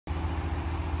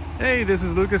Hey, this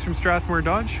is Lucas from Strathmore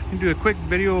Dodge. I'm going to do a quick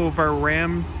video of our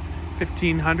Ram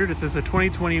 1500. This is a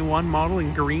 2021 model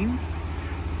in green.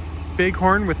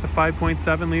 Bighorn with the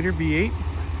 5.7 liter V8.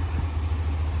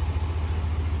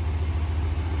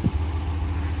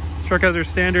 This truck has our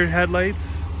standard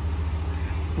headlights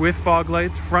with fog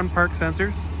lights, front park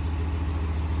sensors.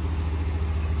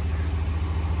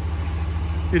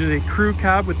 It is a crew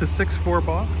cab with the 6.4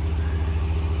 box.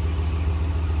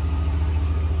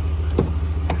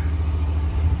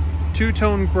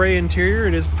 Two-tone gray interior.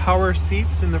 It is power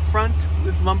seats in the front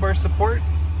with lumbar support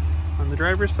on the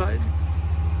driver's side.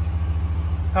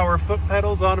 Power foot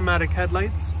pedals, automatic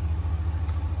headlights.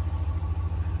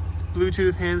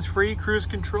 Bluetooth hands-free cruise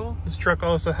control. This truck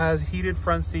also has heated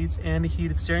front seats and a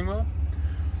heated steering wheel.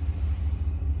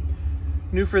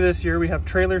 New for this year, we have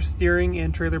trailer steering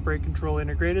and trailer brake control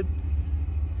integrated.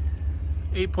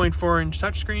 8.4-inch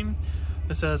touchscreen.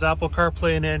 This has Apple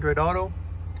CarPlay and Android Auto.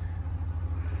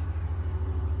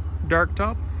 Dark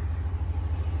top,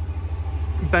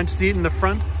 bench seat in the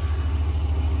front.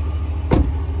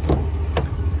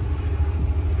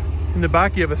 In the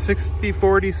back you have a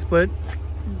 60-40 split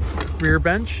rear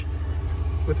bench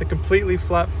with a completely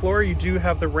flat floor. You do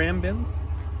have the Ram bins.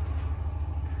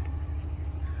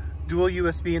 Dual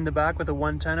USB in the back with a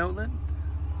 110 outlet.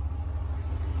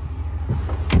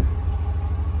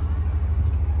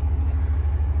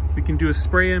 We can do a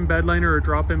spray-in bed liner or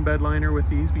drop-in bed liner with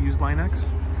these. We use Line-X.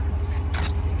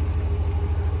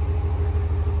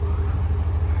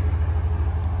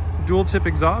 Dual tip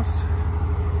exhaust,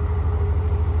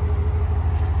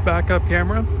 backup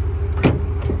camera,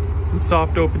 and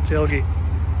soft open tailgate.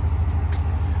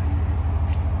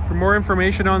 For more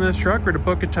information on this truck or to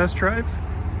book a test drive,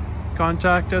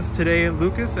 contact us today at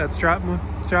Lucas at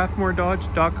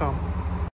strathmoredodge.com.